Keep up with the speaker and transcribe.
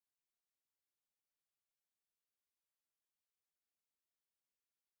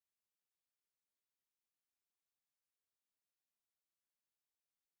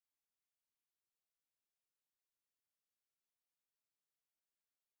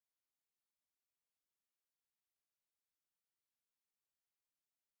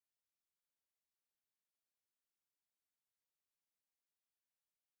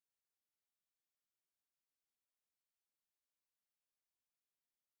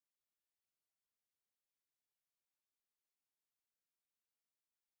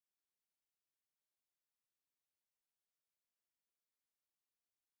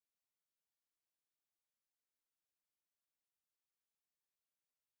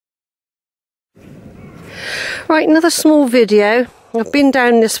Right, another small video. I've been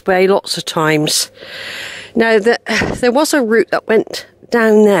down this way lots of times. Now, there was a route that went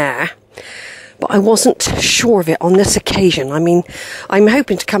down there, but I wasn't sure of it on this occasion. I mean, I'm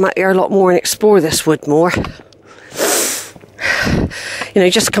hoping to come out here a lot more and explore this wood more. You know,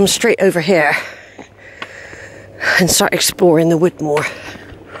 just come straight over here and start exploring the wood more.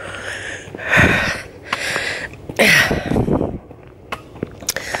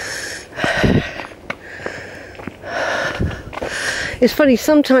 It's funny,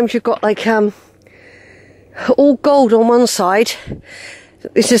 sometimes you've got like all gold on one side,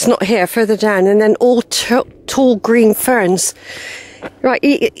 this is not here, further down, and then all tall green ferns. Right,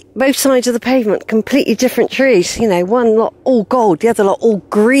 both sides of the pavement, completely different trees. You know, one lot all gold, the other lot all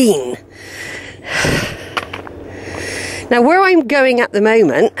green. Now, where I'm going at the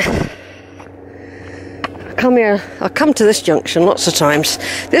moment, I come to this junction lots of times.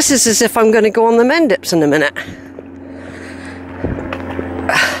 This is as if I'm going to go on the Mendips in a minute.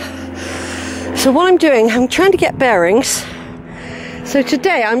 So what I'm doing, I'm trying to get bearings. So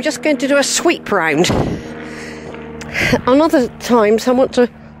today I'm just going to do a sweep round. On other times I want to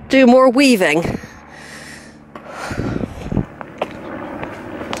do more weaving.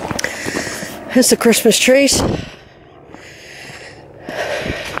 Here's the Christmas trees.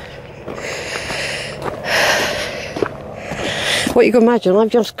 What you can imagine,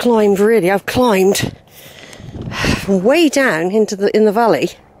 I've just climbed really. I've climbed from way down in the valley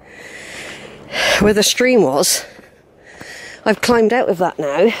where the stream was. I've climbed out of that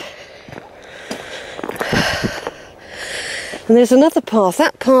now. And there's another path.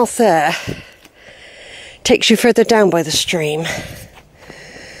 That path there takes you further down by the stream.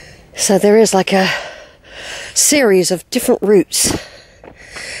 So there is like a series of different routes.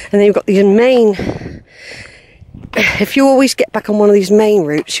 And then you've got these main... If you always get back on one of these main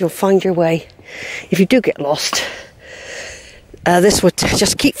routes, you'll find your way. If you do get lost, this would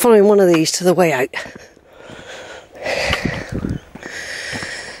just keep following one of these to the way out.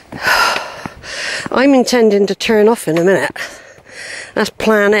 I'm intending to turn off in a minute. That's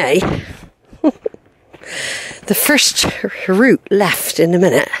plan A. The first route left in a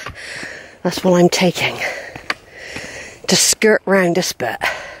minute. That's what I'm taking. To skirt round this bit.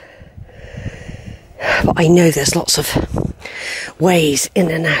 But I know there's lots of ways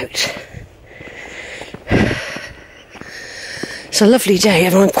in and out. It's a lovely day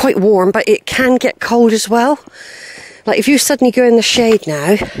and I'm quite warm, but it can get cold as well. Like if you suddenly go in the shade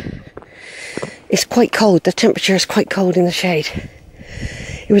now, it's quite cold. The temperature is quite cold in the shade.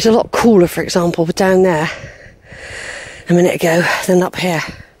 It was a lot cooler, for example, down there a minute ago than up here.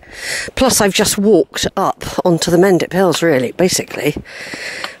 Plus I've just walked up onto the Mendip Hills really, basically.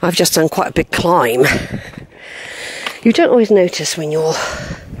 I've just done quite a big climb. You don't always notice when you're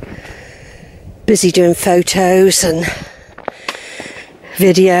busy doing photos and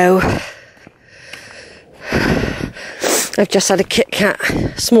video. I've just had a Kit Kat,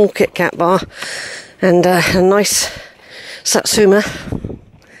 small Kit Kat bar and a nice Satsuma.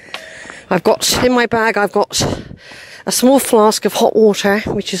 I've got, in my bag, I've got a small flask of hot water,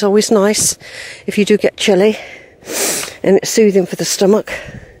 which is always nice if you do get chilly, and it's soothing for the stomach.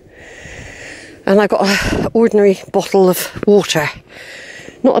 And I've got an ordinary bottle of water.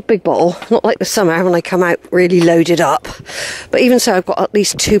 Not a big bottle, not like the summer when I come out really loaded up. But even so, I've got at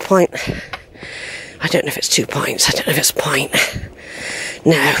least 2 pint. I don't know if it's 2 pints, I don't know if it's a pint.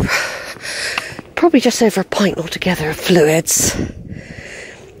 No. Probably just over a pint altogether of fluids.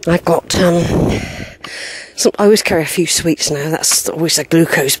 I've got, I always carry a few sweets now, that's always a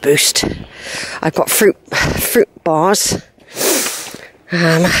glucose boost. I've got fruit bars.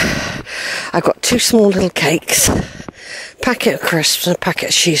 I've got 2 small little cakes, packet of crisps and a packet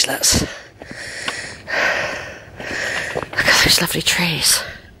of cheeselets. Look at those lovely trees.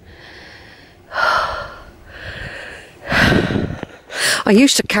 I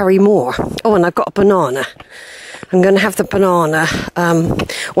used to carry more. Oh, and I've got a banana. I'm going to have the banana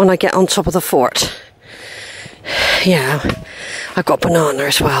when I get on top of the fort. Yeah, I've got banana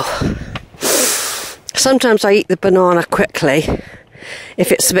as well. Sometimes I eat the banana quickly.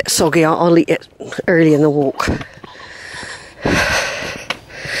 If it's a bit soggy, I'll eat it early in the walk.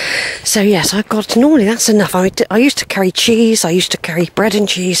 So yes, I've got, normally that's enough. I used to carry cheese, I used to carry bread and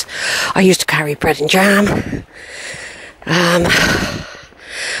cheese, I used to carry bread and jam.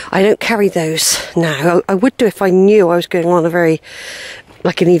 I don't carry those now. I would do if I knew I was going on a very,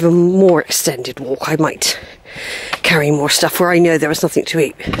 like an even more extended walk. I might carry more stuff where I know there was nothing to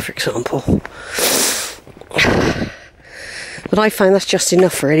eat, for example. But I find that's just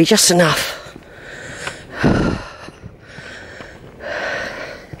enough, really, just enough.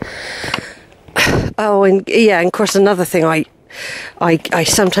 Oh, and yeah, and of course another thing I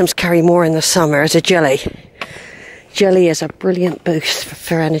sometimes carry more in the summer is a jelly. Jelly is a brilliant boost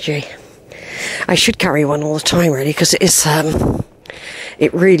for energy. I should carry one all the time, really, because it is.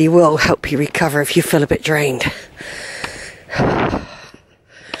 It really will help you recover if you feel a bit drained.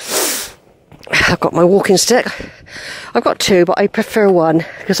 I've got my walking stick. I've got two, but I prefer one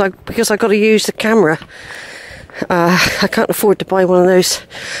because I've got to use the camera. I can't afford to buy one of those.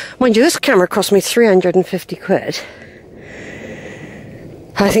 Mind you, this camera cost me 350 quid.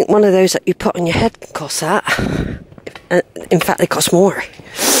 I think one of those that you put on your head costs that. In fact, they cost more.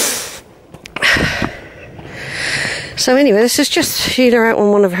 So anyway, this is just Sheila out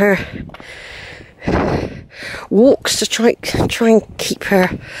on one of her walks to try and keep her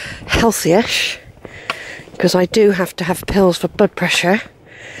healthy-ish, because I do have to have pills for blood pressure.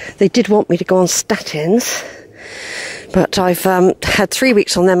 They did want me to go on statins, but I've had 3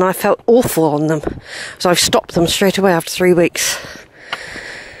 weeks on them and I felt awful on them, so I've stopped them straight away after 3 weeks.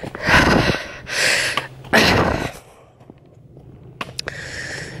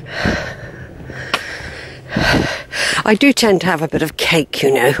 I do tend to have a bit of cake,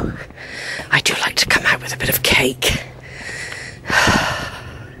 you know. I do like to come out with a bit of cake.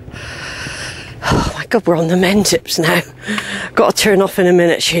 Oh my God, we're on the men tips now. Got to turn off in a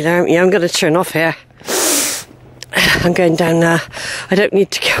minute, Sheila, haven't you? I'm going to turn off here. I'm going down there. I don't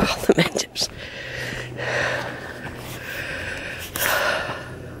need to go on the men tips.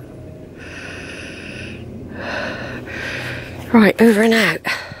 Right, over and out.